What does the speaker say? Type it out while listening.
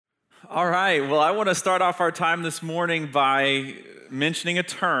All right, well, I want to start off our time this morning by mentioning a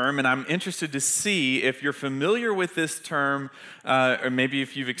term, and I'm interested to see if you're familiar with this term, or maybe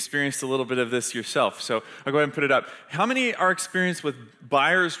if you've experienced a little bit of this yourself. So I'll go ahead and put it up. How many are experienced with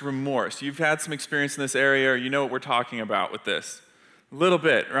buyer's remorse? You've had some experience in this area, or you know what we're talking about with this? A little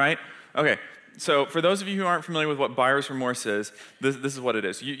bit, right? Okay. So for those of you who aren't familiar with what buyer's remorse is, this is what it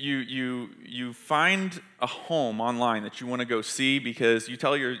is. You find a home online that you want to go see because you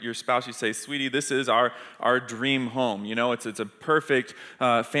tell your spouse, you say, sweetie, this is our dream home. You know, it's a perfect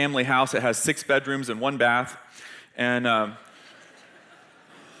family house. It has 6 bedrooms and 1 bath. And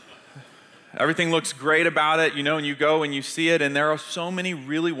everything looks great about it, you know, and you go and you see it, and there are so many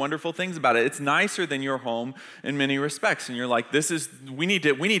really wonderful things about it. It's nicer than your home in many respects, and you're like, we need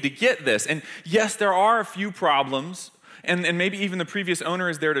to get this. And yes, there are a few problems, and maybe even the previous owner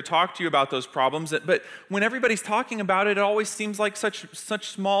is there to talk to you about those problems, but when everybody's talking about it, it always seems like such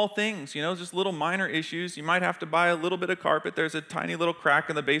small things, you know, just little minor issues. You might have to buy a little bit of carpet. There's a tiny little crack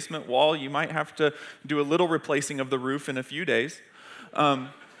in the basement wall. You might have to do a little replacing of the roof in a few days.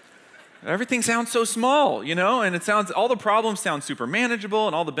 Everything sounds so small, you know, and all the problems sound super manageable,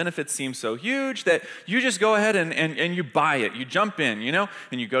 and all the benefits seem so huge that you just go ahead and you buy it. You jump in, you know,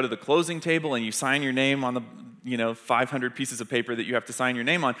 and you go to the closing table and you sign your name on the 500 pieces of paper that you have to sign your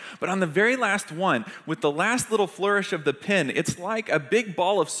name on. But on the very last one, with the last little flourish of the pen, it's like a big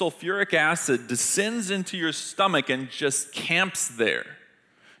ball of sulfuric acid descends into your stomach and just camps there,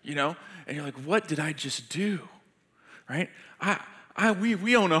 you know, and you're like, what did I just do, right?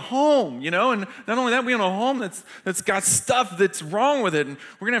 We own a home, you know, and not only that, we own a home that's got stuff that's wrong with it, and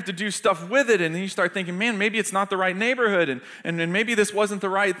we're going to have to do stuff with it, and then you start thinking, man, maybe it's not the right neighborhood, and maybe this wasn't the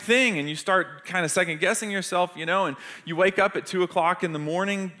right thing, and you start kind of second-guessing yourself, you know, and you wake up at 2 o'clock in the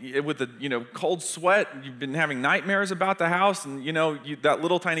morning with a, cold sweat. You've been having nightmares about the house, and, that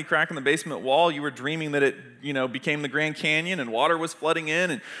little tiny crack in the basement wall, you were dreaming that it, became the Grand Canyon, and water was flooding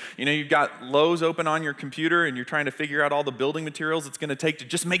in, and, you've got Lowe's open on your computer, and you're trying to figure out all the building materials it's going to take to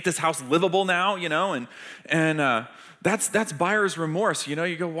just make this house livable now, and that's buyer's remorse.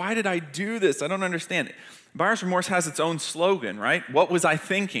 You go, why did I do this? I don't understand it. Buyer's remorse has its own slogan, right? What was I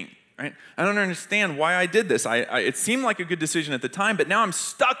thinking? Right? I don't understand why I did this. It seemed like a good decision at the time, but now I'm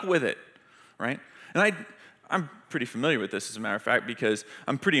stuck with it, right? And I'm pretty familiar with this, as a matter of fact, because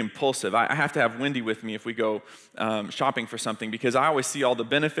I'm pretty impulsive. I have to have Wendy with me if we go shopping for something, because I always see all the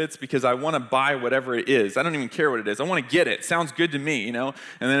benefits, because I want to buy whatever it is. I don't even care what it is. I want to get it. Sounds good to me, And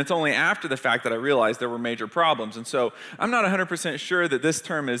then it's only after the fact that I realize there were major problems. And so I'm not 100% sure that this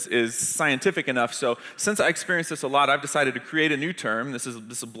term is scientific enough. So since I experience this a lot, I've decided to create a new term. This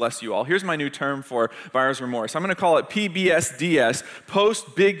will bless you all. Here's my new term for buyer's remorse. I'm going to call it PBSDS,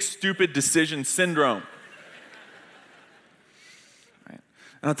 Post Big Stupid Decision Syndrome.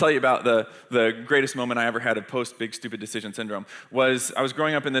 And I'll tell you about the greatest moment I ever had of post-big stupid decision syndrome was I was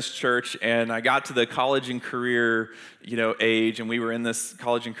growing up in this church, and I got to the college and career, age, and we were in this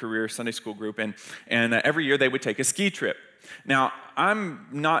college and career Sunday school group, and every year they would take a ski trip. Now, I'm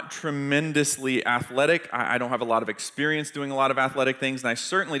not tremendously athletic. I don't have a lot of experience doing a lot of athletic things, and I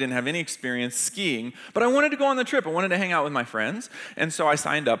certainly didn't have any experience skiing, but I wanted to go on the trip. I wanted to hang out with my friends, and so I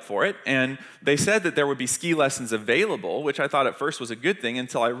signed up for it, and they said that there would be ski lessons available, which I thought at first was a good thing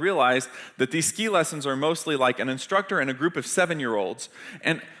until I realized that these ski lessons are mostly like an instructor and a group of 7-year-olds,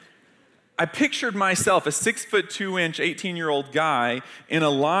 and I pictured myself, a 6'2", 18-year-old guy, in a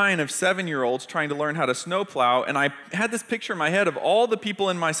line of 7-year-olds trying to learn how to snowplow, and I had this picture in my head of all the people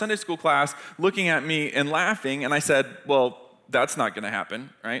in my Sunday school class looking at me and laughing, and I said, well, that's not going to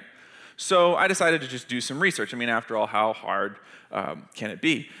happen, right? So I decided to just do some research. I mean, after all, how hard can it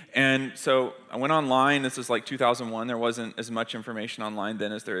be? And so I went online. This was like 2001. There wasn't as much information online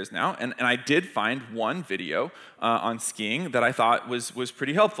then as there is now. And I did find one video on skiing that I thought was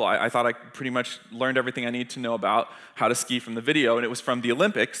pretty helpful. I thought I pretty much learned everything I need to know about how to ski from the video, and it was from the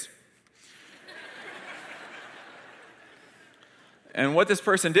Olympics. And what this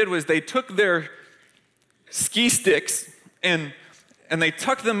person did was they took their ski sticks and they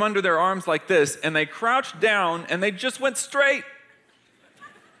tucked them under their arms like this, and they crouched down, and they just went straight.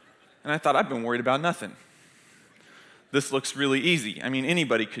 And I thought, I've been worried about nothing. This looks really easy. I mean,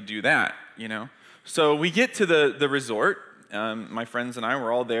 anybody could do that, So we get to the resort. My friends and I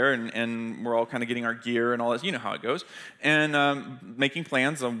were all there, and we're all kind of getting our gear and all that. You know how it goes. And making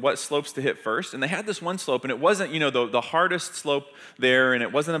plans on what slopes to hit first. And they had this one slope, and it wasn't, the hardest slope there, and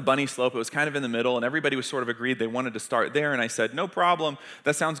it wasn't a bunny slope. It was kind of in the middle, and everybody was sort of agreed they wanted to start there. And I said, no problem.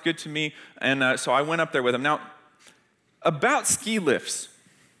 That sounds good to me. And so I went up there with them. Now, about ski lifts.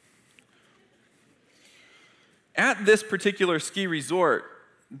 At this particular ski resort,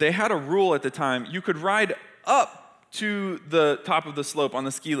 they had a rule at the time. You could ride up to the top of the slope on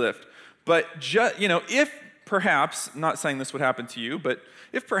the ski lift, but if perhaps, I'm not saying this would happen to you, but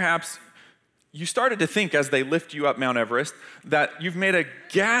if perhaps you started to think as they lift you up Mount Everest that you've made a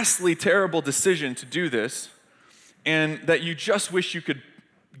ghastly, terrible decision to do this, and that you just wish you could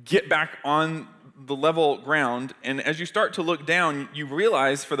get back on the level ground, and as you start to look down, you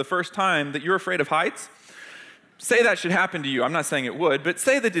realize for the first time that you're afraid of heights. Say that should happen to you. I'm not saying it would, but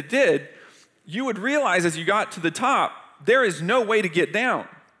say that it did, you would realize as you got to the top, there is no way to get down.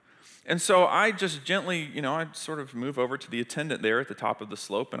 And so I just gently, I'd sort of move over to the attendant there at the top of the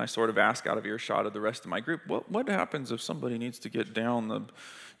slope, and I sort of ask out of earshot of the rest of my group, what happens if somebody needs to get down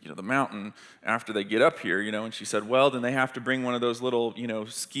the mountain after they get up here, And she said, well, then they have to bring one of those little,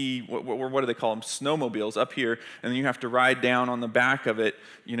 ski, what do they call them, snowmobiles up here, and then you have to ride down on the back of it,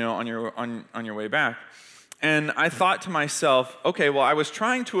 on your way back. And I thought to myself, okay, well, I was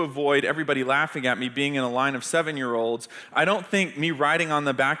trying to avoid everybody laughing at me being in a line of 7-year-olds. I don't think me riding on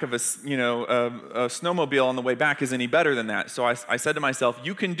the back of a snowmobile on the way back is any better than that. So I said to myself,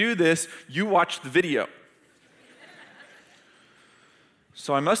 you can do this, you watch the video.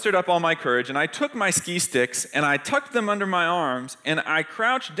 So I mustered up all my courage, and I took my ski sticks, and I tucked them under my arms, and I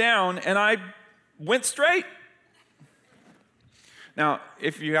crouched down, and I went straight. Now,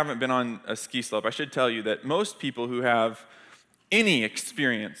 if you haven't been on a ski slope, I should tell you that most people who have any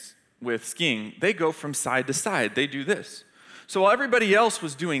experience with skiing, they go from side to side. They do this. So while everybody else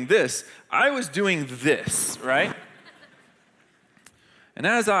was doing this, I was doing this, right? And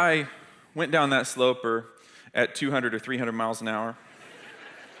as I went down that slope at 200 or 300 miles an hour,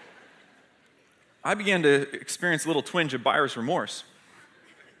 I began to experience a little twinge of buyer's remorse.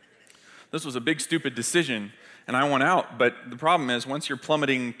 This was a big, stupid decision, and I went out, but the problem is once you're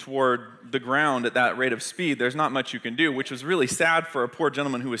plummeting toward the ground at that rate of speed, there's not much you can do, which was really sad for a poor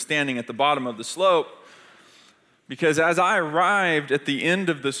gentleman who was standing at the bottom of the slope, because as I arrived at the end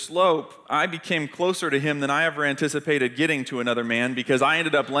of the slope, I became closer to him than I ever anticipated getting to another man, because I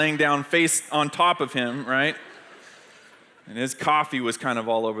ended up laying down face on top of him, right? And his coffee was kind of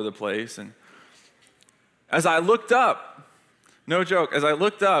all over the place, and as I looked up, no joke, as I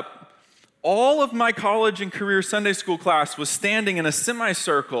looked up, all of my college and career Sunday school class was standing in a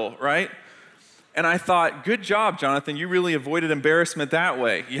semicircle, right? And I thought, good job, Jonathan, you really avoided embarrassment that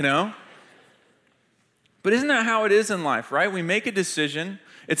way, But isn't that how it is in life, right? We make a decision.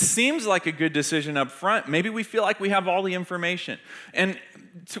 It seems like a good decision up front. Maybe we feel like we have all the information. And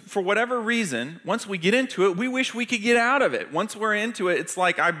for whatever reason, once we get into it, we wish we could get out of it. Once we're into it, it's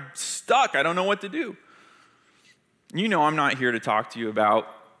like I'm stuck. I don't know what to do. I'm not here to talk to you about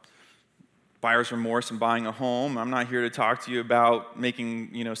buyer's remorse and buying a home. I'm not here to talk to you about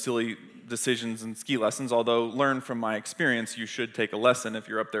making, silly decisions and ski lessons, although learn from my experience, you should take a lesson if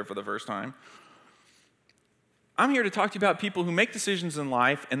you're up there for the first time. I'm here to talk to you about people who make decisions in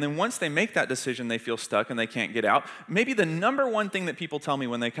life, and then once they make that decision, they feel stuck and they can't get out. Maybe the number one thing that people tell me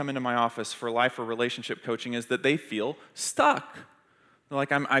when they come into my office for life or relationship coaching is that they feel stuck. They're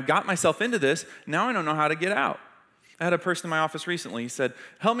like, I've got myself into this, now I don't know how to get out. I had a person in my office recently, he said,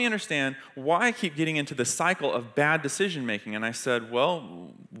 help me understand why I keep getting into this cycle of bad decision making. And I said,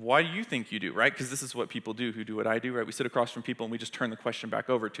 well, why do you think you do, right? Because this is what people do who do what I do, right? We sit across from people and we just turn the question back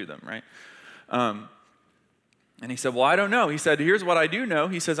over to them, right? And he said, well, I don't know. He said, here's what I do know.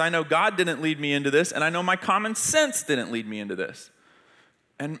 He says, I know God didn't lead me into this, and I know my common sense didn't lead me into this.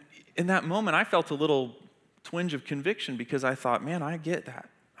 And in that moment, I felt a little twinge of conviction because I thought, man, I get that.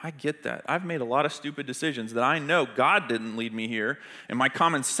 I've made a lot of stupid decisions that I know God didn't lead me here, and my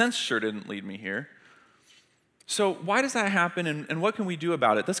common sense sure didn't lead me here. So why does that happen, and what can we do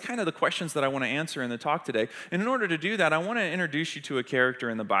about it? That's kind of the questions that I want to answer in the talk today. And in order to do that, I want to introduce you to a character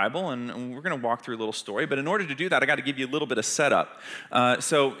in the Bible, and we're going to walk through a little story. But in order to do that, I got to give you a little bit of setup.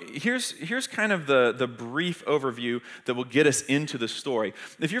 So here's kind of the brief overview that will get us into the story.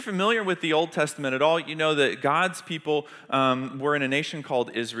 If you're familiar with the Old Testament at all, you know that God's people were in a nation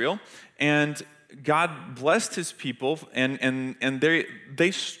called Israel, and God blessed his people, and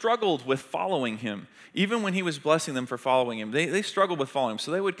they struggled with following him. Even when he was blessing them for following him, they struggled with following him.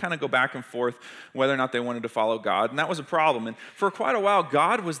 So they would kind of go back and forth whether or not they wanted to follow God, and that was a problem. And for quite a while,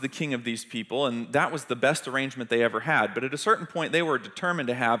 God was the king of these people, and that was the best arrangement they ever had. But at a certain point, they were determined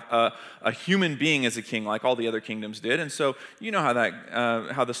to have a human being as a king, like all the other kingdoms did. And so you know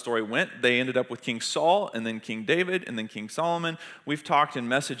how the story went. They ended up with King Saul, and then King David, and then King Solomon. We've talked in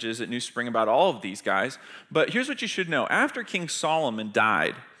messages at New Spring about all of these guys. But here's what you should know. After King Solomon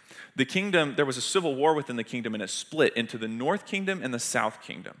died, the kingdom, there was a civil war within the kingdom, and it split into the north kingdom and the south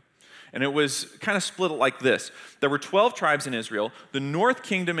kingdom. And it was kind of split like this. There were 12 tribes in Israel. The north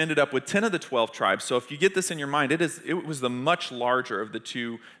kingdom ended up with 10 of the 12 tribes. So if you get this in your mind, it was the much larger of the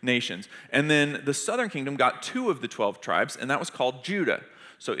two nations. And then the southern kingdom got 2 of the 12 tribes, and that was called Judah.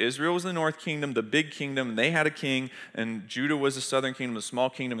 So Israel was the north kingdom, the big kingdom, and they had a king, and Judah was the southern kingdom, the small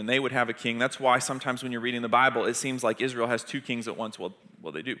kingdom, and they would have a king. That's why sometimes when you're reading the Bible, it seems like Israel has 2 kings at once. Well,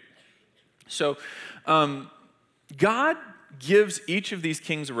 they do. So God gives each of these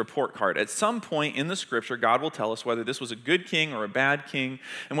kings a report card. At some point in the scripture, God will tell us whether this was a good king or a bad king.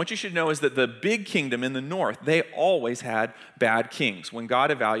 And what you should know is that the big kingdom in the north, they always had bad kings. When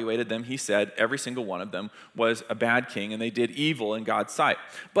God evaluated them, he said every single one of them was a bad king, and they did evil in God's sight.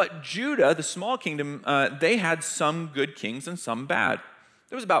 But Judah, the small kingdom, they had some good kings and some bad.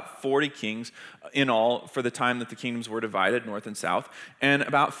 There was about 40 kings in all for the time that the kingdoms were divided, north and south, and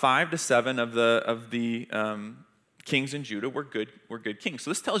about 5 to 7 of the kings in Judah were good kings.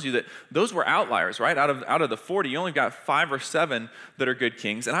 So this tells you that those were outliers, right? Out of the 40, you only got 5 or 7 that are good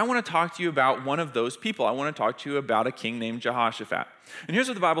kings. And I want to talk to you about one of those people. I want to talk to you about a king named Jehoshaphat. And here's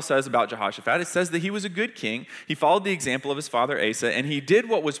what the Bible says about Jehoshaphat. It says that he was a good king. He followed the example of his father Asa, and he did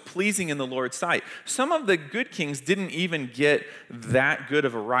what was pleasing in the Lord's sight. Some of the good kings didn't even get that good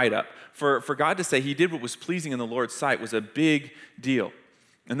of a write-up. For God to say he did what was pleasing in the Lord's sight was a big deal.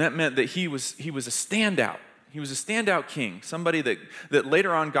 And that meant that he was a standout. He was a standout king, somebody that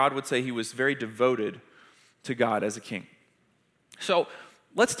later on God would say he was very devoted to God as a king. So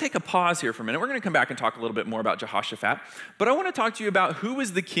let's take a pause here for a minute. We're going to come back and talk a little bit more about Jehoshaphat, but I want to talk to you about who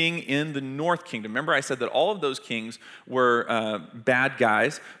was the king in the north kingdom. Remember I said that all of those kings were bad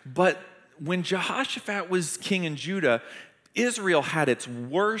guys, but when Jehoshaphat was king in Judah, Israel had its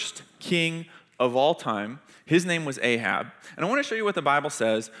worst king of all time. His name was Ahab. And I want to show you what the Bible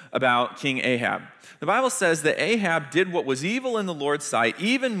says about King Ahab. The Bible says that Ahab did what was evil in the Lord's sight,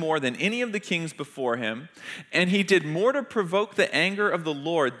 even more than any of the kings before him, and he did more to provoke the anger of the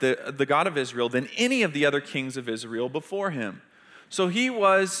Lord, the God of Israel, than any of the other kings of Israel before him. So he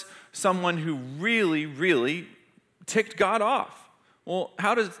was someone who really, really ticked God off. Well,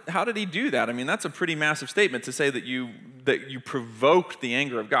 how did he do that? I mean, that's a pretty massive statement to say that you provoked the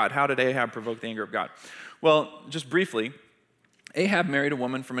anger of God. How did Ahab provoke the anger of God? Well, just briefly, Ahab married a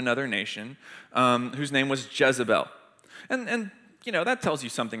woman from another nation whose name was Jezebel. And that tells you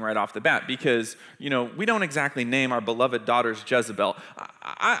something right off the bat because, we don't exactly name our beloved daughters Jezebel.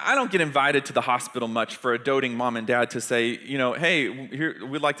 I don't get invited to the hospital much for a doting mom and dad to say, hey, here,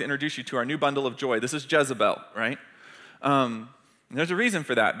 we'd like to introduce you to our new bundle of joy. This is Jezebel, right? There's a reason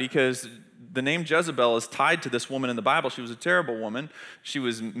for that because the name Jezebel is tied to this woman in the Bible. She was a terrible woman. She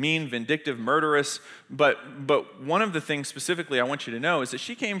was mean, vindictive, murderous. But one of the things specifically I want you to know is that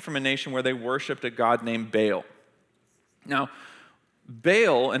she came from a nation where they worshiped a god named Baal. Now,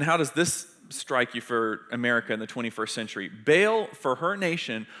 Baal, and how does this strike you for America in the 21st century? Baal, for her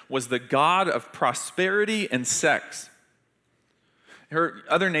nation, was the god of prosperity and sex. Her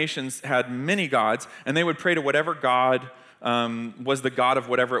other nations had many gods, and they would pray to whatever god was the god of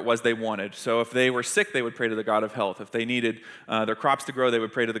whatever it was they wanted. So if they were sick, they would pray to the god of health. If they needed their crops to grow, they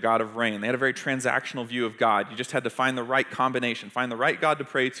would pray to the god of rain. They had a very transactional view of God. You just had to find the right combination, find the right god to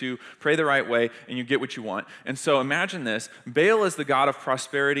pray to, pray the right way, and you get what you want. And so imagine this. Baal is the god of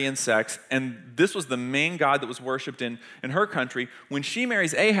prosperity and sex, and this was the main god that was worshipped in her country. When she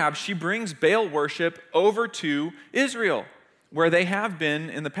marries Ahab, she brings Baal worship over to Israel, where they have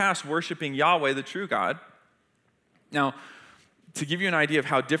been in the past worshiping Yahweh, the true God. Now, to give you an idea of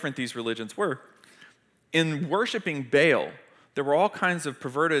how different these religions were, in worshiping Baal, there were all kinds of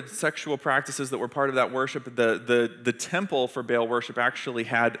perverted sexual practices that were part of that worship. The temple for Baal worship actually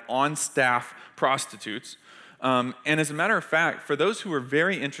had on-staff prostitutes. And as a matter of fact, for those who were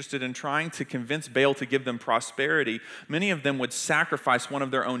very interested in trying to convince Baal to give them prosperity, many of them would sacrifice one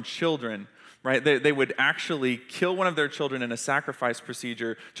of their own children. Right? They would actually kill one of their children in a sacrifice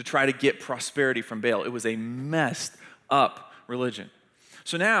procedure to try to get prosperity from Baal. It was a messed up religion.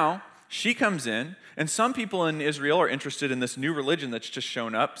 So now she comes in, and some people in Israel are interested in this new religion that's just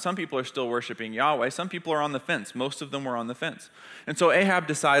shown up. Some people are still worshiping Yahweh. Some people are on the fence. Most of them were on the fence. And so Ahab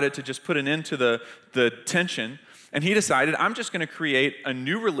decided to just put an end to the tension. And he decided, I'm just going to create a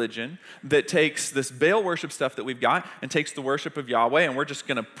new religion that takes this Baal worship stuff that we've got and takes the worship of Yahweh, and we're just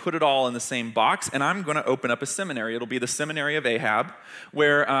going to put it all in the same box, and I'm going to open up a seminary. It'll be the seminary of Ahab,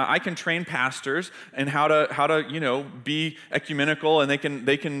 where I can train pastors in how to be ecumenical, and they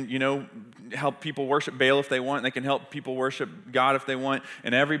can help people worship Baal if they want, and they can help people worship God if they want,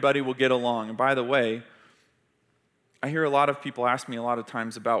 and everybody will get along. And by the way, I hear a lot of people ask me a lot of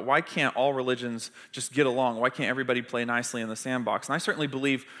times about why can't all religions just get along? Why can't everybody play nicely in the sandbox? And I certainly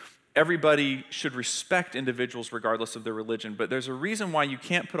believe everybody should respect individuals regardless of their religion, but there's a reason why you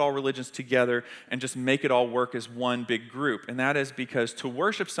can't put all religions together and just make it all work as one big group, and that is because to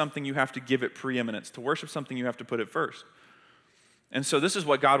worship something, you have to give it preeminence. To worship something, you have to put it first. And so this is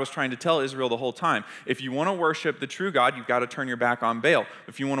what God was trying to tell Israel the whole time. If you want to worship the true God, you've got to turn your back on Baal.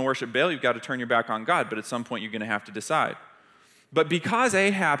 If you want to worship Baal, you've got to turn your back on God, but at some point, you're going to have to decide. But because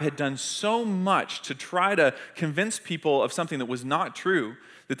Ahab had done so much to try to convince people of something that was not true,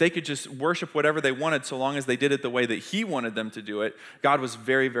 that they could just worship whatever they wanted so long as they did it the way that he wanted them to do it, God was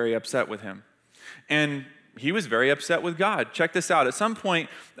very, very upset with him. And he was very upset with God. Check this out. At some point,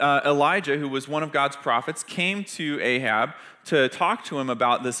 Elijah, who was one of God's prophets, came to Ahab to talk to him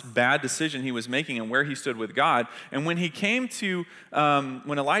about this bad decision he was making and where he stood with God. And when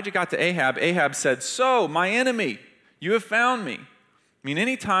when Elijah got to Ahab, Ahab said, "So, my enemy, you have found me." I mean,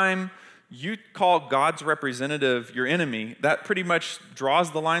 anytime you call God's representative your enemy, that pretty much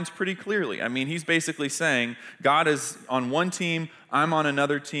draws the lines pretty clearly. I mean, he's basically saying God is on one team, I'm on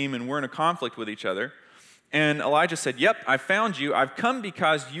another team, and we're in a conflict with each other. And Elijah said, "Yep, I found you. I've come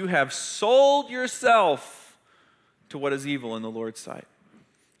because you have sold yourself to what is evil in the Lord's sight."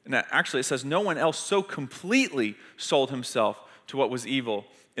 And actually, it says no one else so completely sold himself to what was evil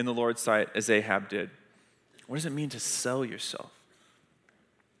in the Lord's sight as Ahab did. What does it mean to sell yourself?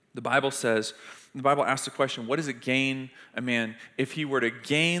 The Bible asks the question, what does it gain a man if he were to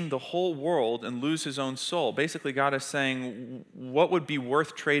gain the whole world and lose his own soul? Basically, God is saying, what would be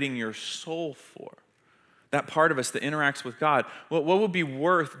worth trading your soul for? That part of us that interacts with God. What would be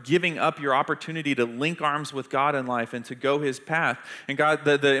worth giving up your opportunity to link arms with God in life and to go his path? And God,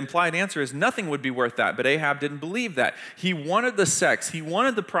 the implied answer is nothing would be worth that. But Ahab didn't believe that. He wanted the sex. He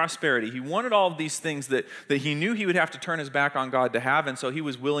wanted the prosperity. He wanted all of these things that he knew he would have to turn his back on God to have. And so he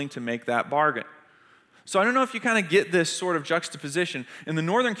was willing to make that bargain. So I don't know if you kind of get this sort of juxtaposition. In the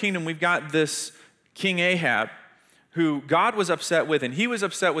northern kingdom, we've got this King Ahab, who God was upset with, and he was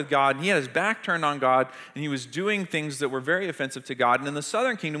upset with God, and he had his back turned on God, and he was doing things that were very offensive to God. And in the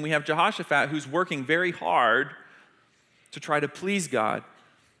southern kingdom, we have Jehoshaphat, who's working very hard to try to please God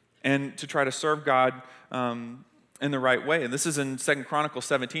and to try to serve God in the right way. And this is in 2 Chronicles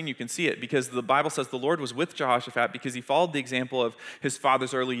 17, you can see it, because the Bible says the Lord was with Jehoshaphat because he followed the example of his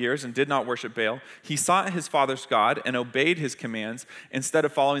father's early years and did not worship Baal. He sought his father's God and obeyed his commands instead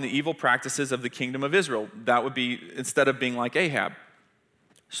of following the evil practices of the kingdom of Israel. That would be instead of being like Ahab.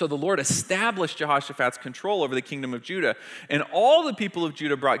 So the Lord established Jehoshaphat's control over the kingdom of Judah, and all the people of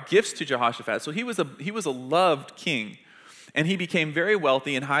Judah brought gifts to Jehoshaphat. So he was a loved king, and he became very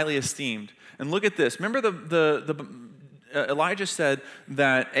wealthy and highly esteemed. And look at this. Remember Elijah said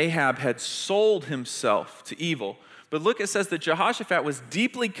that Ahab had sold himself to evil. But look, it says that Jehoshaphat was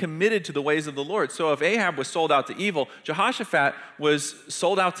deeply committed to the ways of the Lord. So if Ahab was sold out to evil, Jehoshaphat was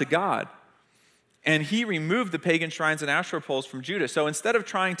sold out to God. And he removed the pagan shrines and Asherah poles from Judah. So instead of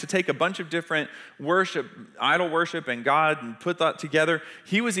trying to take a bunch of different idol worship and God and put that together,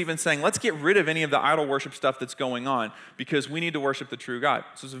 he was even saying, let's get rid of any of the idol worship stuff that's going on because we need to worship the true God.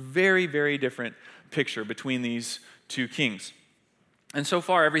 So it's a very, very different picture between these two kings. And so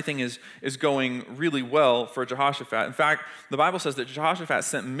far, everything is going really well for Jehoshaphat. In fact, the Bible says that Jehoshaphat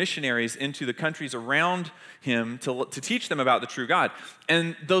sent missionaries into the countries around him to teach them about the true God.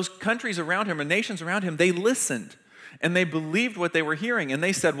 And those countries around him, or nations around him, they listened. And they believed what they were hearing. And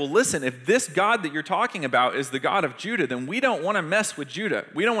they said, well, listen, if this God that you're talking about is the God of Judah, then we don't want to mess with Judah.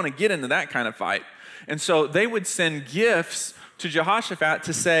 We don't want to get into that kind of fight. And so they would send gifts to Jehoshaphat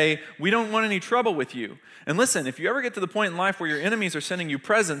to say, we don't want any trouble with you. And listen, if you ever get to the point in life where your enemies are sending you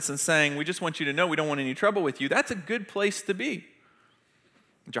presents and saying, we just want you to know we don't want any trouble with you, that's a good place to be.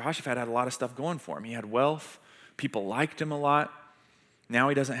 Jehoshaphat had a lot of stuff going for him. He had wealth. People liked him a lot. Now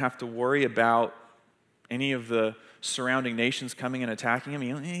he doesn't have to worry about any of the surrounding nations coming and attacking him.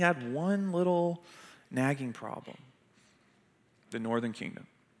 He had one little nagging problem, the northern kingdom.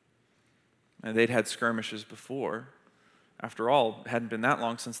 And they'd had skirmishes before. After all, it hadn't been that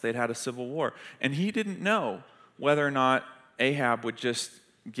long since they'd had a civil war. And he didn't know whether or not Ahab would just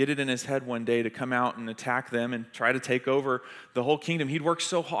get it in his head one day to come out and attack them and try to take over the whole kingdom he'd worked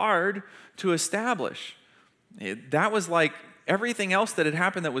so hard to establish. That was like everything else that had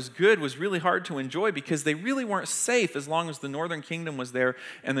happened that was good was really hard to enjoy because they really weren't safe as long as the northern kingdom was there,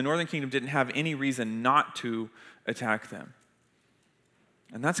 and the northern kingdom didn't have any reason not to attack them.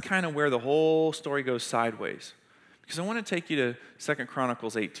 And that's kind of where the whole story goes sideways. Because I want to take you to 2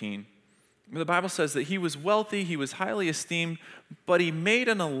 Chronicles 18. The Bible says that he was wealthy, he was highly esteemed, but he made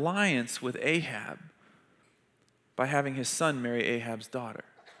an alliance with Ahab by having his son marry Ahab's daughter.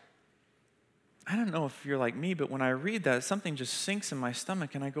 I don't know if you're like me, but when I read that, something just sinks in my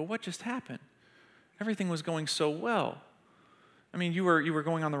stomach, and I go, what just happened? Everything was going so well. I mean, you were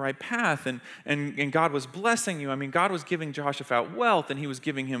going on the right path, and God was blessing you. I mean, God was giving Jehoshaphat wealth, and he was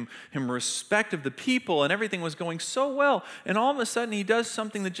giving him respect of the people, and everything was going so well. And all of a sudden, he does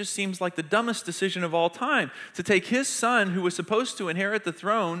something that just seems like the dumbest decision of all time, to take his son, who was supposed to inherit the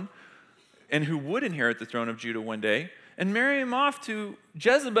throne, and who would inherit the throne of Judah one day, and marry him off to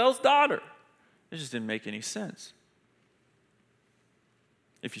Jezebel's daughter. It just didn't make any sense.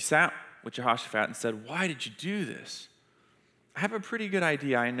 If you sat with Jehoshaphat and said, why did you do this? I have a pretty good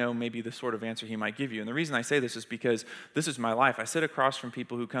idea, I know maybe the sort of answer he might give you. And the reason I say this is because this is my life. I sit across from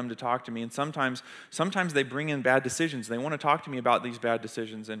people who come to talk to me, and sometimes they bring in bad decisions. They want to talk to me about these bad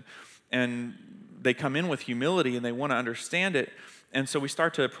decisions, and they come in with humility, and they want to understand it. And so we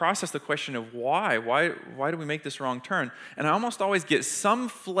start to process the question of why. Why do we make this wrong turn? And I almost always get some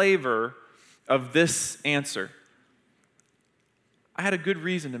flavor of this answer. I had a good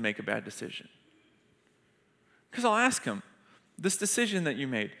reason to make a bad decision. Because I'll ask them, this decision that you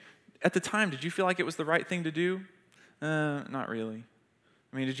made, at the time, did you feel like it was the right thing to do? Not really.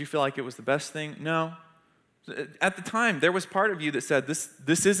 I mean, did you feel like it was the best thing? No. At the time, there was part of you that said,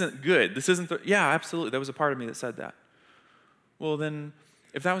 this isn't good. This isn't yeah, absolutely. There was a part of me that said that. Well, then,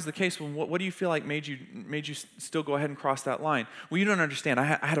 if that was the case, well, what do you feel like made you still go ahead and cross that line? Well, you don't understand. I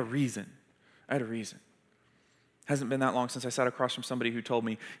had a reason. I had a reason. Hasn't been that long since I sat across from somebody who told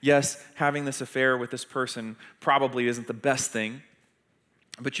me, yes, having this affair with this person probably isn't the best thing,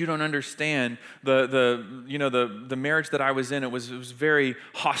 but you don't understand the marriage that I was in. It was very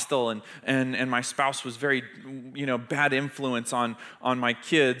hostile, and my spouse was very bad influence on my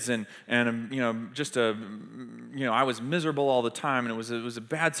kids, and I was miserable all the time, and it was a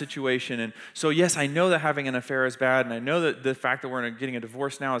bad situation. And so yes, I know that having an affair is bad, and I know that the fact that we're getting a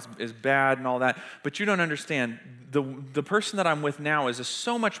divorce now is bad and all that. But you don't understand. The person that I'm with now is a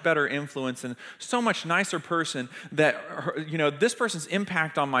so much better influence and so much nicer person that this person's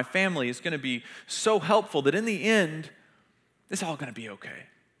impact on my family is going to be so helpful that in the end, it's all going to be okay.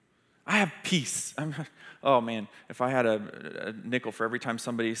 I have peace. Oh man, if I had a nickel for every time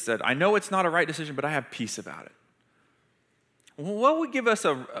somebody said, I know it's not a right decision, but I have peace about it. What would give us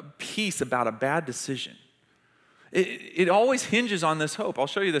a peace about a bad decision? It always hinges on this hope. I'll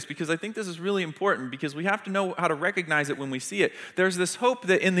show you this because I think this is really important because we have to know how to recognize it when we see it. There's this hope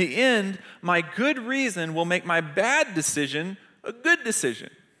that in the end, my good reason will make my bad decision a good decision.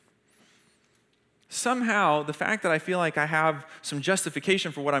 Somehow, the fact that I feel like I have some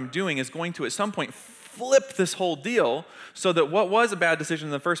justification for what I'm doing is going to, at some point, flip this whole deal so that what was a bad decision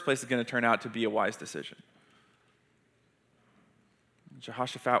in the first place is going to turn out to be a wise decision.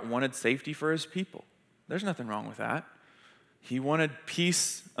 Jehoshaphat wanted safety for his people. There's nothing wrong with that. He wanted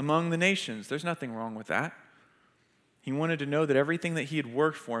peace among the nations. There's nothing wrong with that. He wanted to know that everything that he had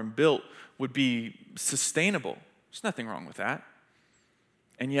worked for and built would be sustainable. There's nothing wrong with that.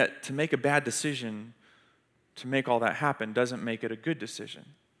 And yet, to make a bad decision, to make all that happen, doesn't make it a good decision.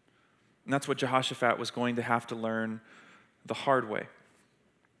 And that's what Jehoshaphat was going to have to learn the hard way.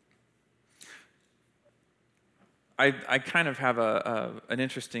 I kind of have an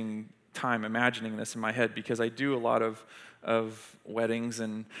interesting time imagining this in my head because I do a lot of weddings,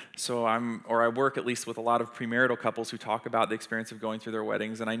 and so I work at least with a lot of premarital couples who talk about the experience of going through their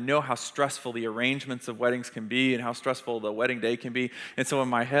weddings, and I know how stressful the arrangements of weddings can be and how stressful the wedding day can be. And so in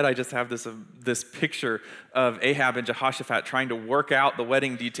my head, I just have this picture of Ahab and Jehoshaphat trying to work out the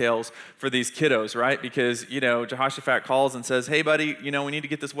wedding details for these kiddos, right? Because, Jehoshaphat calls and says, hey, buddy, we need to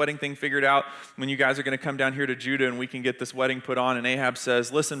get this wedding thing figured out when you guys are going to come down here to Judah and we can get this wedding put on. And Ahab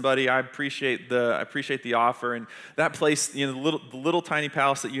says, listen, buddy, I appreciate the offer. And that place, the little tiny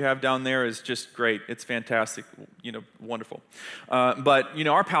palace that you have down there is just great. It's fantastic, wonderful. But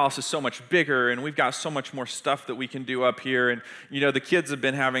our palace is so much bigger, and we've got so much more stuff that we can do up here. And, the kids have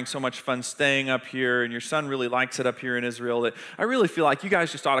been having so much fun staying up here, and your son really likes it up here in Israel that I really feel like you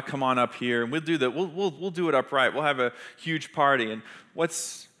guys just ought to come on up here, and we'll do that. We'll do it upright. We'll have a huge party. And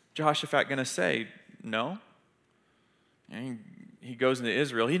what's Jehoshaphat going to say? No. And he goes into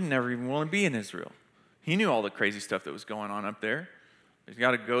Israel. He didn't never even want to be in Israel. He knew all the crazy stuff that was going on up there. He's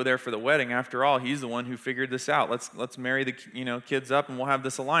got to go there for the wedding. After all, he's the one who figured this out. Let's marry the kids up, and we'll have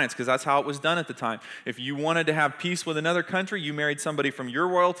this alliance, because that's how it was done at the time. If you wanted to have peace with another country, you married somebody from your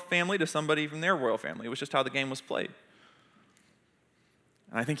royal family to somebody from their royal family. It was just how the game was played.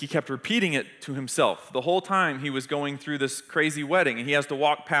 And I think he kept repeating it to himself the whole time he was going through this crazy wedding. And he has to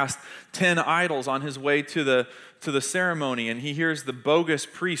walk past 10 idols on his way to the ceremony. And he hears the bogus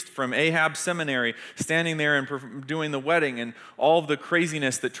priest from Ahab Seminary standing there and doing the wedding and all of the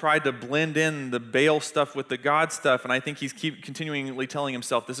craziness that tried to blend in the Baal stuff with the God stuff. And I think he's continually telling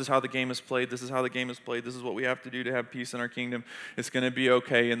himself, this is how the game is played. This is how the game is played. This is what we have to do to have peace in our kingdom. It's going to be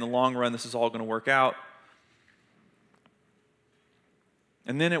okay. In the long run, this is all going to work out.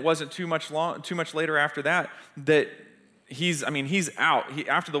 And then it wasn't too much later after that he's out.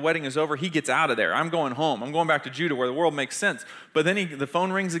 After the wedding is over, he gets out of there. I'm going home. I'm going back to Judah where the world makes sense. But then the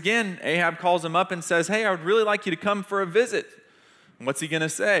phone rings again. Ahab calls him up and says, hey, I would really like you to come for a visit. And what's he going to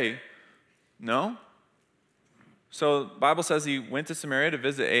say? No? So the Bible says he went to Samaria to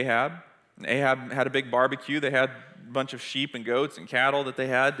visit Ahab. And Ahab had a big barbecue. They had a bunch of sheep and goats and cattle that they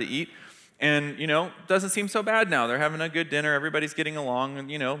had to eat. And, doesn't seem so bad now. They're having a good dinner. Everybody's getting along.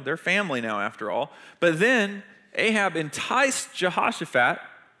 And, they're family now after all. But then Ahab enticed Jehoshaphat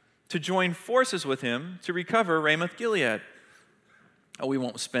to join forces with him to recover Ramoth-Gilead. We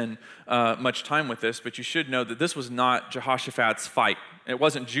won't spend much time with this, but you should know that this was not Jehoshaphat's fight. It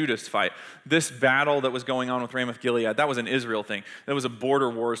wasn't Judah's fight. This battle that was going on with Ramoth-Gilead, that was an Israel thing. That was a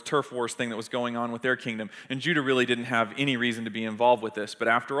border wars, turf wars thing that was going on with their kingdom. And Judah really didn't have any reason to be involved with this. But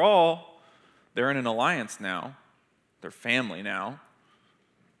after all, they're in an alliance now. They're family now.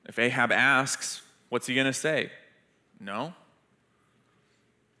 If Ahab asks, what's he going to say? No.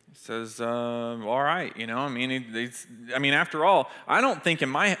 He says, all right, after all, I don't think in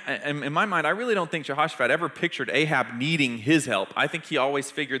my mind, I really don't think Jehoshaphat ever pictured Ahab needing his help. I think he always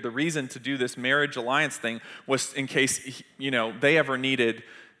figured the reason to do this marriage alliance thing was in case, they ever needed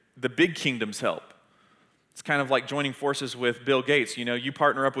the big kingdom's help. It's kind of like joining forces with Bill Gates. You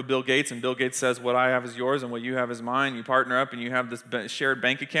partner up with Bill Gates, and Bill Gates says, what I have is yours, and what you have is mine. You partner up, and you have this shared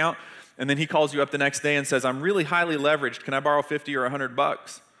bank account. And then he calls you up the next day and says, I'm really highly leveraged. Can I borrow $50 or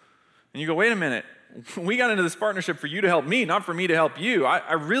 $100? And you go, wait a minute. We got into this partnership for you to help me, not for me to help you.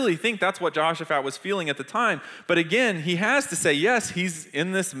 I really think that's what Jehoshaphat was feeling at the time. But again, he has to say, yes, he's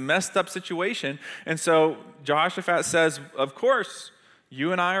in this messed up situation. And so Jehoshaphat says, of course,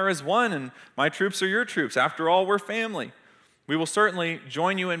 you and I are as one, and my troops are your troops. After all, we're family. We will certainly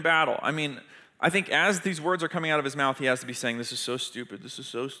join you in battle. I think as these words are coming out of his mouth, he has to be saying, this is so stupid, this is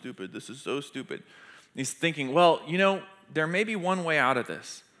so stupid, this is so stupid. He's thinking, well, there may be one way out of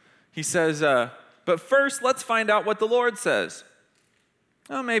this. He says, but first, let's find out what the Lord says.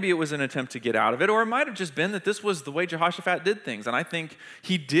 Well, maybe it was an attempt to get out of it, or it might have just been that this was the way Jehoshaphat did things. And I think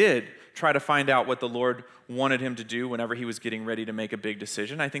he did try to find out what the Lord wanted him to do whenever he was getting ready to make a big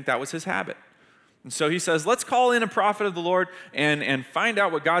decision. I think that was his habit. And so he says, let's call in a prophet of the Lord and find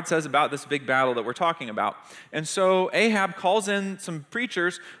out what God says about this big battle that we're talking about. And so Ahab calls in some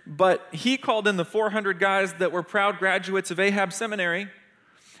preachers, but he called in the 400 guys that were proud graduates of Ahab Seminary,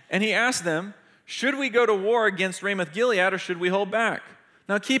 and he asked them, should we go to war against Ramoth-Gilead or should we hold back?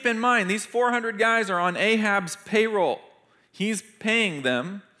 Now keep in mind, these 400 guys are on Ahab's payroll. He's paying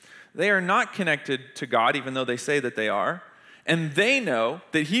them. They are not connected to God, even though they say that they are. And they know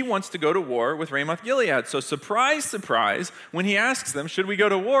that he wants to go to war with Ramoth-Gilead. So surprise, surprise, when he asks them, should we go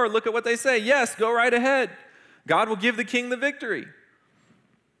to war? Look at what they say. Yes, go right ahead. God will give the king the victory.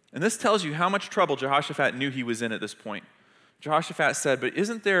 And this tells you how much trouble Jehoshaphat knew he was in at this point. Jehoshaphat said, but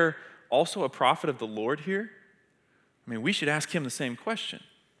isn't there also a prophet of the Lord here? We should ask him the same question.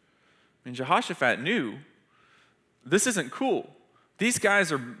 Jehoshaphat knew this isn't cool. These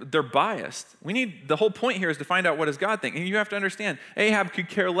guys they're biased. The whole point here is to find out what does God think. And you have to understand, Ahab couldn't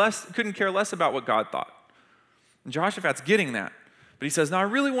care less about what God thought. And Jehoshaphat's getting that. But he says, now I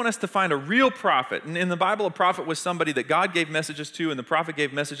really want us to find a real prophet. And in the Bible, a prophet was somebody that God gave messages to, and the prophet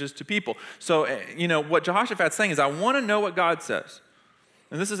gave messages to people. So, what Jehoshaphat's saying is, I want to know what God says.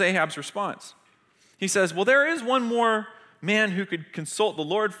 And this is Ahab's response. He says, well, there is one more man who could consult the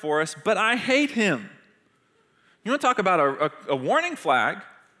Lord for us, but I hate him. You want to talk about a warning flag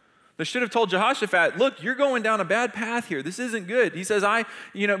that should have told Jehoshaphat, look, you're going down a bad path here. This isn't good. He says,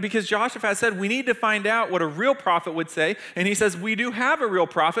 because Jehoshaphat said, we need to find out what a real prophet would say. And he says, we do have a real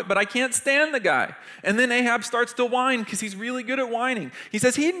prophet, but I can't stand the guy. And then Ahab starts to whine because he's really good at whining. He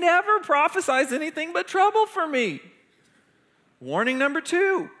says, he never prophesies anything but trouble for me. Warning number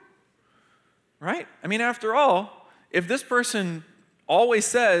 2, right? After all, if this person always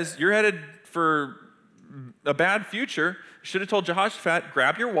says you're headed for a bad future, should have told Jehoshaphat,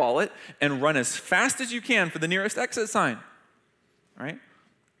 grab your wallet and run as fast as you can for the nearest exit sign, right?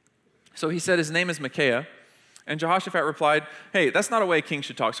 So he said his name is Micaiah, and Jehoshaphat replied, hey, that's not a way a king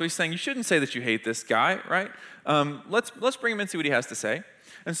should talk. So he's saying, you shouldn't say that you hate this guy, right? Let's bring him in and see what he has to say.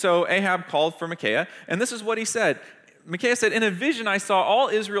 And so Ahab called for Micaiah, and this is what he said. Micaiah said, "In a vision I saw all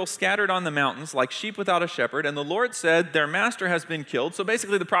Israel scattered on the mountains like sheep without a shepherd, and the Lord said, their master has been killed." So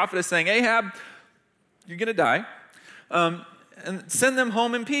basically the prophet is saying, Ahab, you're going to die, and send them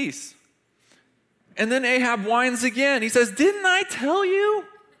home in peace. And then Ahab whines again. He says, "Didn't I tell you?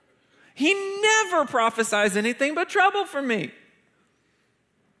 He never prophesies anything but trouble for me."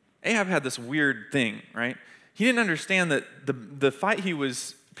 Ahab had this weird thing, right? He didn't understand that the fight he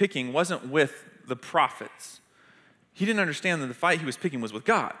was picking wasn't with the prophets. He didn't understand that the fight he was picking was with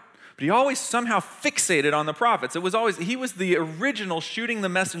God. But he always somehow fixated on the prophets. He was the original shooting the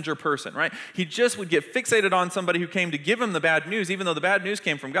messenger person, right? He just would get fixated on somebody who came to give him the bad news, even though the bad news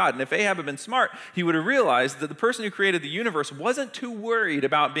came from God. And if Ahab had been smart, he would have realized that the person who created the universe wasn't too worried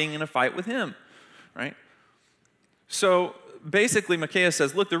about being in a fight with him, right? So basically, Micaiah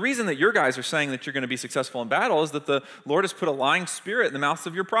says, look, the reason that your guys are saying that you're going to be successful in battle is that the Lord has put a lying spirit in the mouths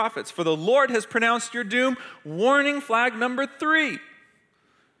of your prophets. For the Lord has pronounced your doom. Warning flag number 3.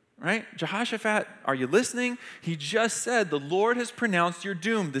 Right? Jehoshaphat, are you listening? He just said, the Lord has pronounced your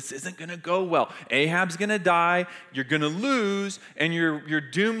doom. This isn't going to go well. Ahab's going to die. You're going to lose, and you're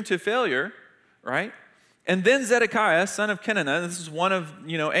doomed to failure, right? And then Zedekiah, son of Kenana, this is one of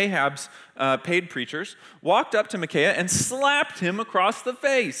Ahab's paid preachers, walked up to Micaiah and slapped him across the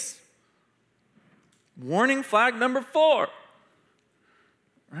face. Warning flag number 4,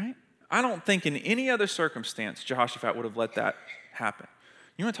 right? I don't think in any other circumstance Jehoshaphat would have let that happen.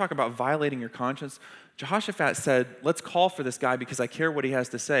 You want to talk about violating your conscience? Jehoshaphat said, let's call for this guy because I care what he has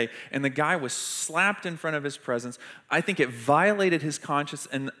to say. And the guy was slapped in front of his presence. I think it violated his conscience,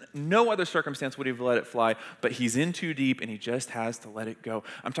 and no other circumstance would he have let it fly, but he's in too deep and he just has to let it go.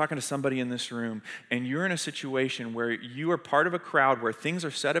 I'm talking to somebody in this room, and you're in a situation where you are part of a crowd where things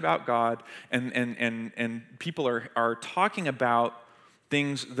are said about God, and people are talking about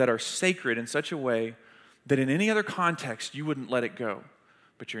things that are sacred in such a way that in any other context you wouldn't let it go.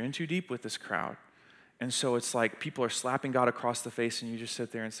 But you're in too deep with this crowd. And so it's like people are slapping God across the face, and you just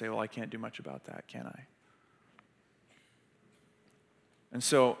sit there and say, well, I can't do much about that, can I? And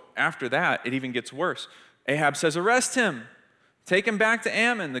so after that, it even gets worse. Ahab says, arrest him. Take him back to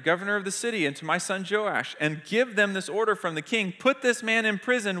Ammon, the governor of the city, and to my son Joash, and give them this order from the king. Put this man in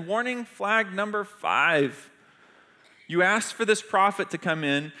prison. Warning flag number 5. You asked for this prophet to come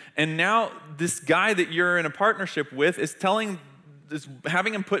in, and now this guy that you're in a partnership with is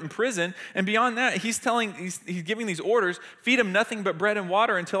having him put in prison, and beyond that, he's giving these orders, feed him nothing but bread and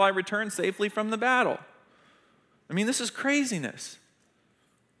water until I return safely from the battle. I mean, this is craziness.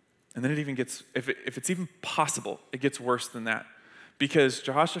 And then it even gets, if it's even possible, it gets worse than that. Because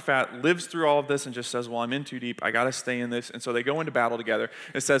Jehoshaphat lives through all of this and just says, well, I'm in too deep. I got to stay in this. And so they go into battle together.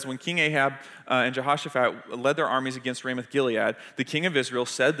 It says, when King Ahab and Jehoshaphat led their armies against Ramoth-Gilead, the king of Israel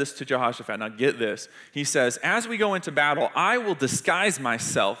said this to Jehoshaphat. Now get this. He says, as we go into battle, I will disguise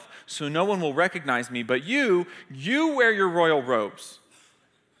myself so no one will recognize me. But you wear your royal robes.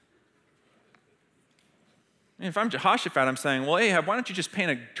 And if I'm Jehoshaphat, I'm saying, well, Ahab, why don't you just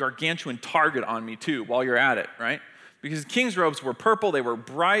paint a gargantuan target on me too while you're at it, right? Because the king's robes were purple, they were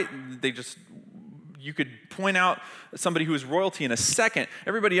bright, you could point out somebody who was royalty in a second.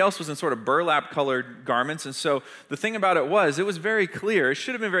 Everybody else was in sort of burlap-colored garments, and so the thing about it was very clear. It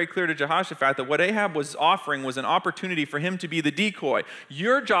should have been very clear to Jehoshaphat that what Ahab was offering was an opportunity for him to be the decoy.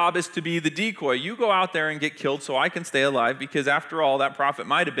 Your job is to be the decoy. You go out there and get killed so I can stay alive, because after all, that prophet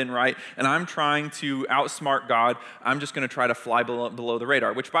might have been right, and I'm trying to outsmart God. I'm just going to try to fly below the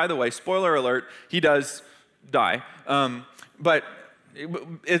radar, which, by the way, spoiler alert, he does die. But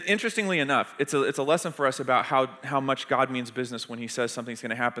interestingly enough, it's a lesson for us about how much God means business when he says something's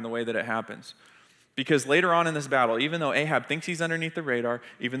going to happen the way that it happens. Because later on in this battle, even though Ahab thinks he's underneath the radar,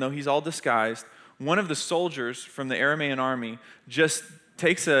 even though he's all disguised, one of the soldiers from the Aramean army just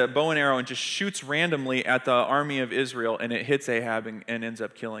takes a bow and arrow and just shoots randomly at the army of Israel, and it hits Ahab and ends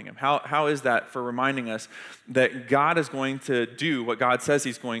up killing him. How is that for reminding us that God is going to do what God says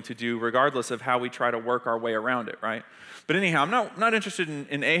he's going to do, regardless of how we try to work our way around it, right? But anyhow, I'm not interested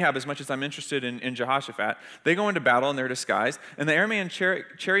in Ahab as much as I'm interested in Jehoshaphat. They go into battle and they're disguised, and the Aramean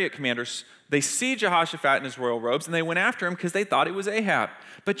chariot commanders, they see Jehoshaphat in his royal robes, and they went after him because they thought he was Ahab.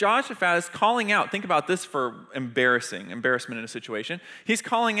 But Jehoshaphat is calling out. Think about this for embarrassment in a situation. He's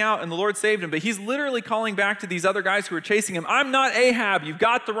calling out, and the Lord saved him, but he's literally calling back to these other guys who are chasing him, I'm not Ahab, you've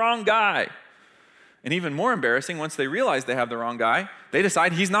got the wrong guy. And even more embarrassing, once they realize they have the wrong guy, they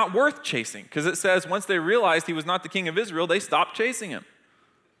decide he's not worth chasing, because it says once they realized he was not the king of Israel, they stopped chasing him.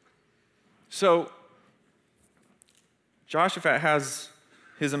 So Jehoshaphat has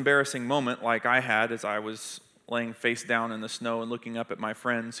his embarrassing moment like I had as I was laying face down in the snow and looking up at my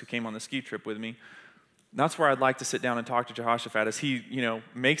friends who came on the ski trip with me. That's where I'd like to sit down and talk to Jehoshaphat as he,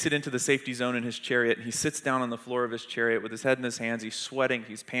 makes it into the safety zone in his chariot. He sits down on the floor of his chariot with his head in his hands. He's sweating.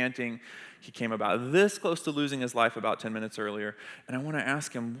 He's panting. He came about this close to losing his life about 10 minutes earlier. And I want to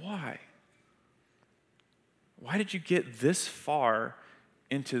ask him, why? Why did you get this far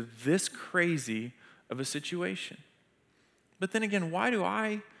into this crazy of a situation? But then again, why do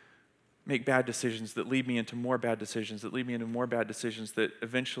I make bad decisions that lead me into more bad decisions, that lead me into more bad decisions that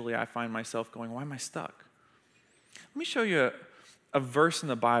eventually I find myself going, why am I stuck? Let me show you a verse in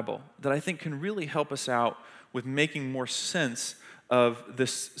the Bible that I think can really help us out with making more sense of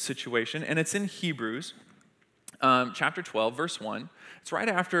this situation. And it's in Hebrews chapter 12, verse 1. It's right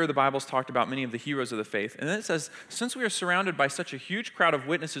after the Bible's talked about many of the heroes of the faith. And then it says, since we are surrounded by such a huge crowd of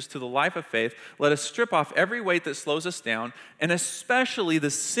witnesses to the life of faith, let us strip off every weight that slows us down, and especially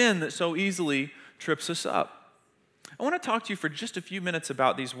the sin that so easily trips us up. I want to talk to you for just a few minutes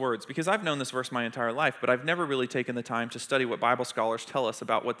about these words, because I've known this verse my entire life, but I've never really taken the time to study what Bible scholars tell us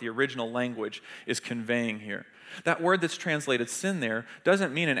about what the original language is conveying here. That word that's translated sin there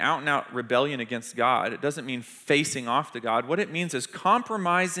doesn't mean an out-and-out rebellion against God. It doesn't mean facing off to God. What it means is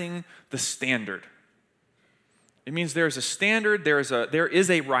compromising the standard. It means there's a standard, there is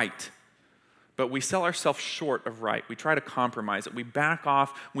a right, but we sell ourselves short of right. We try to compromise it. We back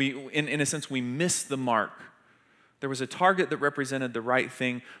off. In a sense, we miss the mark. There was a target that represented the right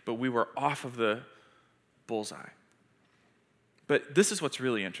thing, but we were off of the bullseye. But this is what's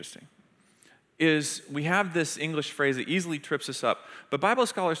really interesting, is we have this English phrase that easily trips us up, but Bible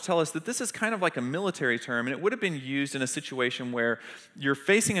scholars tell us that this is kind of like a military term, and it would have been used in a situation where you're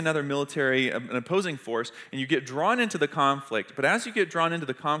facing another military, an opposing force, and you get drawn into the conflict. But as you get drawn into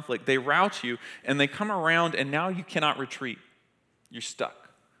the conflict, they rout you, and they come around, and now you cannot retreat. You're stuck.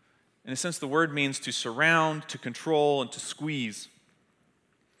 In a sense, the word means to surround, to control, and to squeeze.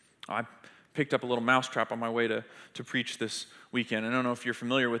 I picked up a little mousetrap on my way to preach this weekend. I don't know if you're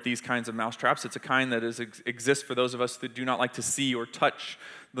familiar with these kinds of mousetraps. It's a kind that exists for those of us that do not like to see or touch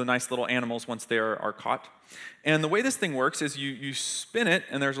the nice little animals once they are caught. And the way this thing works is you spin it,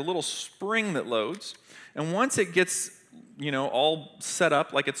 and there's a little spring that loads. And once it gets all set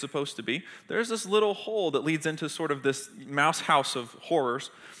up like it's supposed to be, there's this little hole that leads into sort of this mouse house of horrors.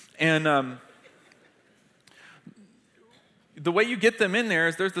 And the way you get them in there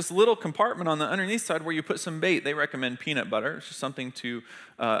is there's this little compartment on the underneath side where you put some bait. They recommend peanut butter. It's just something to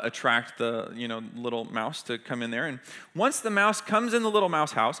attract the little mouse to come in there. And once the mouse comes in the little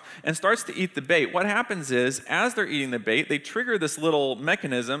mouse house and starts to eat the bait, what happens is, as they're eating the bait, they trigger this little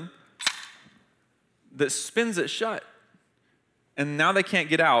mechanism that spins it shut. And now they can't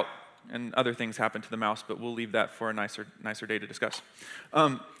get out, and other things happen to the mouse, but we'll leave that for a nicer day to discuss.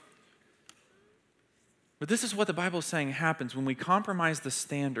 But this is what the Bible is saying happens when we compromise the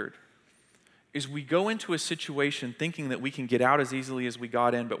standard, is we go into a situation thinking that we can get out as easily as we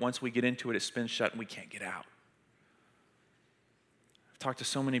got in, but once we get into it, it spins shut and we can't get out. I've talked to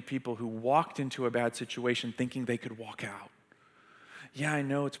so many people who walked into a bad situation thinking they could walk out. Yeah, I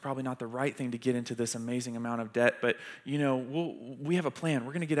know it's probably not the right thing to get into this amazing amount of debt, but, we have a plan.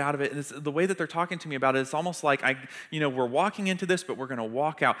 We're going to get out of it. And it's, the way that they're talking to me about it, it's almost like, we're walking into this, but we're going to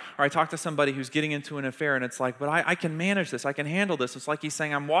walk out. Or I talk to somebody who's getting into an affair, and it's like, but I can manage this. I can handle this. It's like he's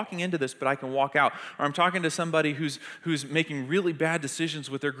saying, I'm walking into this, but I can walk out. Or I'm talking to somebody who's making really bad decisions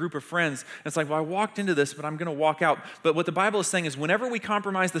with their group of friends. And it's like, well, I walked into this, but I'm going to walk out. But what the Bible is saying is whenever we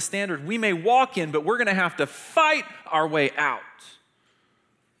compromise the standard, we may walk in, but we're going to have to fight our way out.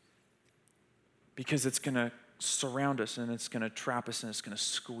 Because it's going to surround us, and it's going to trap us, and it's going to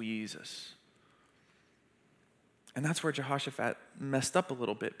squeeze us. And that's where Jehoshaphat messed up a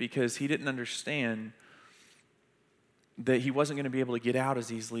little bit, because he didn't understand that he wasn't going to be able to get out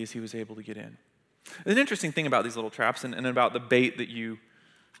as easily as he was able to get in. An interesting thing about these little traps and about the bait that you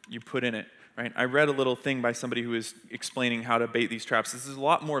put in it, right? I read a little thing by somebody who is explaining how to bait these traps. This is a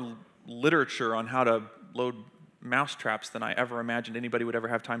lot more literature on how to load mouse traps than I ever imagined anybody would ever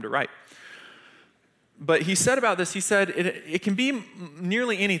have time to write. But he said about this, he said, it can be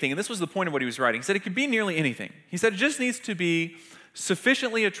nearly anything. And this was the point of what he was writing. He said it could be nearly anything. He said it just needs to be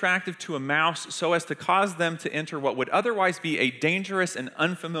sufficiently attractive to a mouse so as to cause them to enter what would otherwise be a dangerous and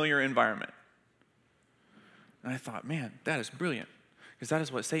unfamiliar environment. And I thought, man, that is brilliant. Because that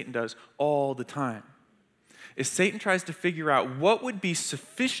is what Satan does all the time. Is Satan tries to figure out what would be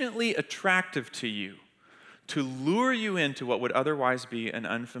sufficiently attractive to you to lure you into what would otherwise be an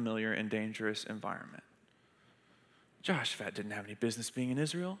unfamiliar and dangerous environment. Jehoshaphat didn't have any business being in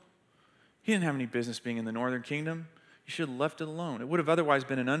Israel. He didn't have any business being in the northern kingdom. You should have left it alone. It would have otherwise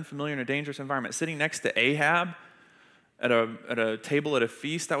been an unfamiliar and a dangerous environment. Sitting next to Ahab at a table at a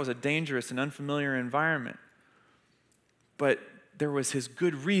feast, that was a dangerous and unfamiliar environment. But there was his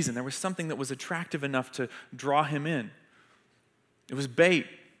good reason. There was something that was attractive enough to draw him in. It was bait.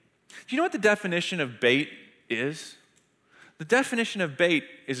 Do you know what the definition of bait is? The definition of bait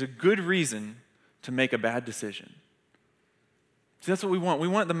is a good reason to make a bad decision. See, that's what we want. We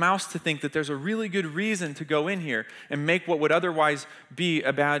want the mouse to think that there's a really good reason to go in here and make what would otherwise be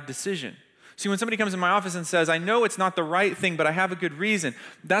a bad decision. See, when somebody comes in my office and says, I know it's not the right thing, but I have a good reason,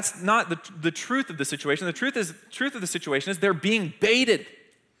 that's not the truth of the situation. The truth of the situation is they're being baited.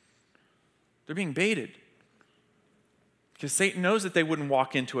 They're being baited. Because Satan knows that they wouldn't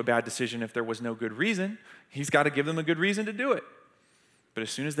walk into a bad decision if there was no good reason. He's got to give them a good reason to do it. But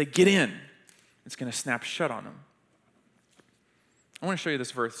as soon as they get in, it's going to snap shut on them. I want to show you this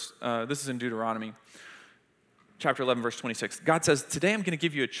verse. This is in Deuteronomy, chapter 11, verse 26. God says, today I'm going to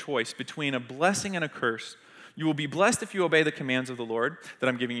give you a choice between a blessing and a curse. You will be blessed if you obey the commands of the Lord that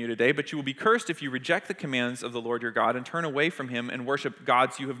I'm giving you today, but you will be cursed if you reject the commands of the Lord your God and turn away from him and worship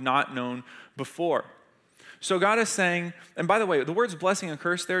gods you have not known before. So God is saying, and by the way, the words blessing and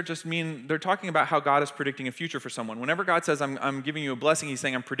curse there just mean, they're talking about how God is predicting a future for someone. Whenever God says, I'm giving you a blessing, he's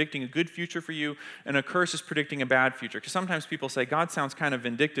saying, I'm predicting a good future for you, and a curse is predicting a bad future. Because sometimes people say, God sounds kind of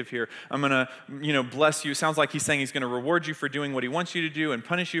vindictive here. I'm going to, bless you. It sounds like he's saying he's going to reward you for doing what he wants you to do and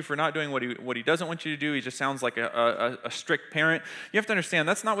punish you for not doing what he doesn't want you to do. He just sounds like a strict parent. You have to understand,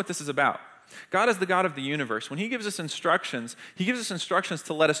 that's not what this is about. God is the God of the universe. When he gives us instructions, he gives us instructions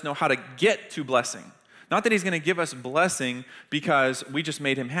to let us know how to get to blessing. Not that he's going to give us blessing because we just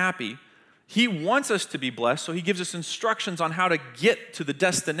made him happy. He wants us to be blessed, so he gives us instructions on how to get to the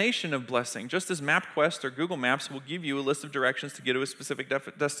destination of blessing, just as MapQuest or Google Maps will give you a list of directions to get to a specific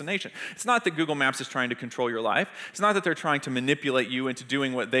destination. It's not that Google Maps is trying to control your life. It's not that they're trying to manipulate you into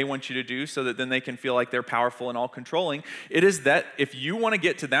doing what they want you to do so that then they can feel like they're powerful and all-controlling. It is that if you want to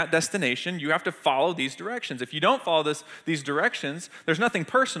get to that destination, you have to follow these directions. If you don't follow these directions, there's nothing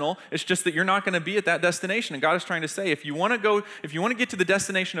personal. It's just that you're not going to be at that destination. And God is trying to say, if you want to get to the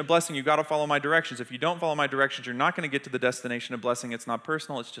destination of blessing, you've got to follow my directions. If you don't follow my directions, you're not going to get to the destination of blessing. It's not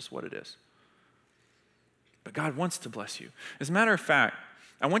personal, it's just what it is. But God wants to bless you. As a matter of fact,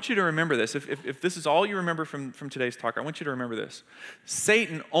 I want you to remember this. If this is all you remember from today's talk, I want you to remember this.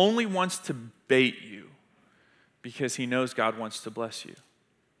 Satan only wants to bait you because he knows God wants to bless you.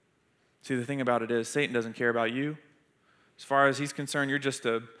 See, the thing about it is, Satan doesn't care about you. As far as he's concerned, you're just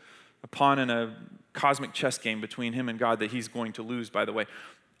a pawn in a cosmic chess game between him and God that he's going to lose, by the way.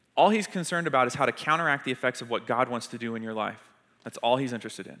 All he's concerned about is how to counteract the effects of what God wants to do in your life. That's all he's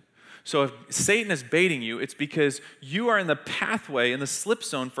interested in. So if Satan is baiting you, it's because you are in the pathway, in the slip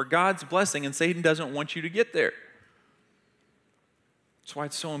zone for God's blessing, and Satan doesn't want you to get there. That's why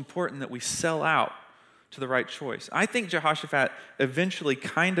it's so important that we sell out to the right choice. I think Jehoshaphat eventually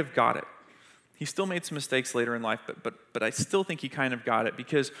kind of got it. He still made some mistakes later in life, but I still think he kind of got it,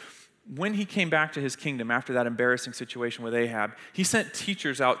 because when he came back to his kingdom after that embarrassing situation with Ahab, he sent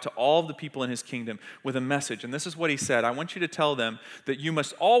teachers out to all of the people in his kingdom with a message. And this is what he said: I want you to tell them that you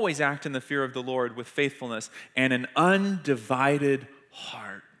must always act in the fear of the Lord with faithfulness and an undivided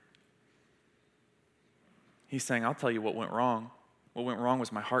heart. He's saying, I'll tell you what went wrong. What went wrong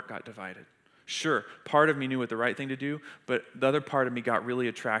was my heart got divided. Sure, part of me knew what the right thing to do, but the other part of me got really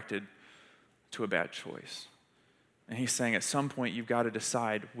attracted to a bad choice. And he's saying at some point you've got to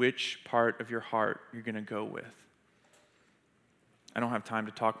decide which part of your heart you're going to go with. I don't have time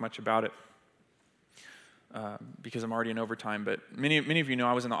to talk much about it because I'm already in overtime, but many of you know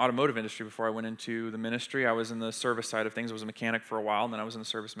I was in the automotive industry before I went into the ministry. I was in the service side of things. I was a mechanic for a while, and then I was in the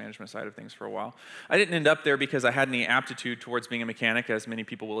service management side of things for a while. I didn't end up there because I had any aptitude towards being a mechanic, as many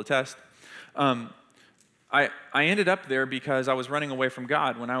people will attest. I ended up there because I was running away from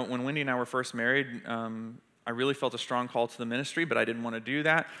God. When Wendy and I were first married, I really felt a strong call to the ministry, but I didn't want to do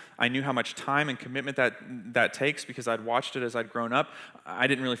that. I knew how much time and commitment that takes because I'd watched it as I'd grown up. I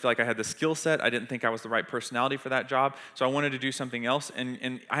didn't really feel like I had the skill set. I didn't think I was the right personality for that job, so I wanted to do something else.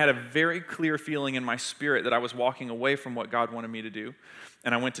 And I had a very clear feeling in my spirit that I was walking away from what God wanted me to do.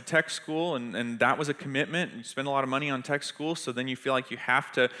 And I went to tech school, and that was a commitment. You spend a lot of money on tech school, so then you feel like you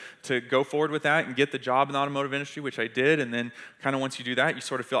have to go forward with that and get the job in the automotive industry, which I did. And then kind of once you do that, you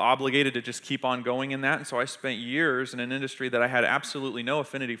sort of feel obligated to just keep on going in that. And so I spent years in an industry that I had absolutely no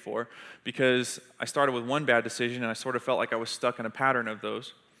affinity for because I started with one bad decision, and I sort of felt like I was stuck in a pattern of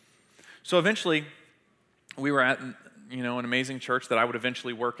those. So eventually, we were at an amazing church that I would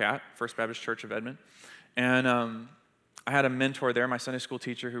eventually work at, First Baptist Church of Edmond. And I had a mentor there, my Sunday school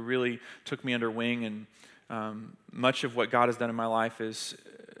teacher, who really took me under wing and much of what God has done in my life is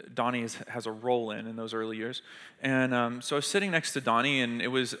Donnie has a role in those early years. And so I was sitting next to Donnie, and it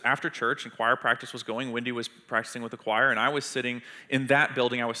was after church, and choir practice was going. Wendy was practicing with the choir, and I was sitting in that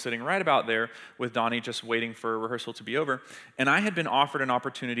building. I was sitting right about there with Donnie, just waiting for rehearsal to be over. And I had been offered an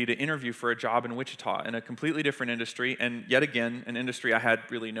opportunity to interview for a job in Wichita in a completely different industry, and yet again, an industry I had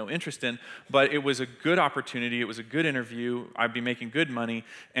really no interest in, but it was a good opportunity. It was a good interview. I'd be making good money,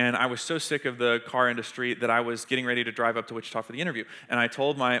 and I was so sick of the car industry that I was getting ready to drive up to Wichita for the interview. And I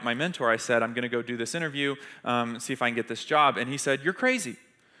told my mentor, I said, I'm going to go do this interview, see if I can get this job. And he said, you're crazy.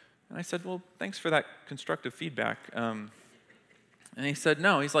 And I said, well, thanks for that constructive feedback. And he said,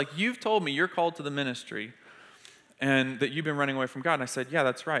 no. He's like, you've told me you're called to the ministry and that you've been running away from God. And I said, yeah,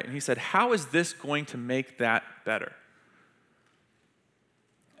 that's right. And he said, how is this going to make that better?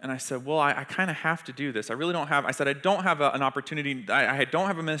 And I said, well, I kind of have to do this. I really don't have, I said, I don't have an opportunity. I don't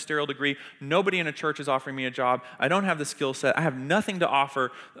have a ministerial degree. Nobody in a church is offering me a job. I don't have the skill set. I have nothing to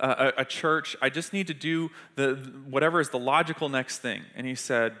offer a church. I just need to do whatever is the logical next thing. And he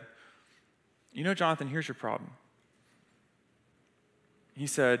said, you know, Jonathan, here's your problem. He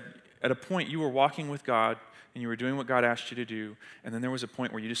said, at a point you were walking with God and you were doing what God asked you to do, and then there was a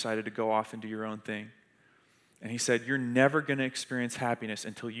point where you decided to go off and do your own thing. And he said, you're never going to experience happiness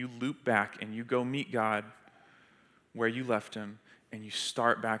until you loop back and you go meet God where you left him and you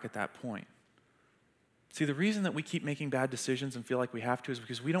start back at that point. See, the reason that we keep making bad decisions and feel like we have to is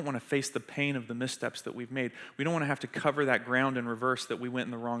because we don't want to face the pain of the missteps that we've made. We don't want to have to cover that ground in reverse that we went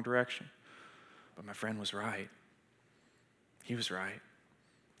in the wrong direction. But my friend was right. He was right.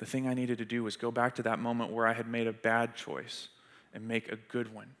 The thing I needed to do was go back to that moment where I had made a bad choice and make a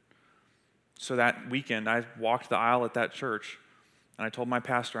good one. So that weekend, I walked the aisle at that church, and I told my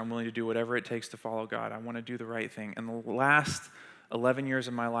pastor, I'm willing to do whatever it takes to follow God. I want to do the right thing. And the last 11 years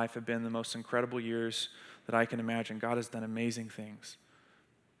of my life have been the most incredible years that I can imagine. God has done amazing things.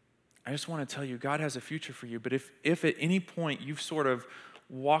 I just want to tell you, God has a future for you. But if at any point you've sort of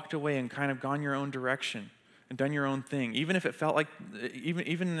walked away and kind of gone your own direction and done your own thing, even if it felt like,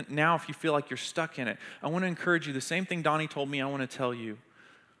 even now if you feel like you're stuck in it, I want to encourage you. The same thing Donnie told me, I want to tell you.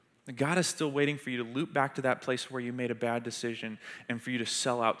 God is still waiting for you to loop back to that place where you made a bad decision and for you to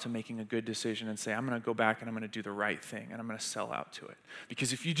sell out to making a good decision and say, I'm going to go back and I'm going to do the right thing and I'm going to sell out to it.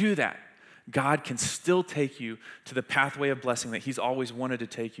 Because if you do that, God can still take you to the pathway of blessing that he's always wanted to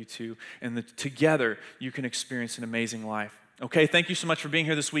take you to, and together you can experience an amazing life. Okay, thank you so much for being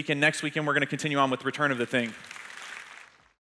here this weekend. Next weekend, we're going to continue on with Return of the Thing.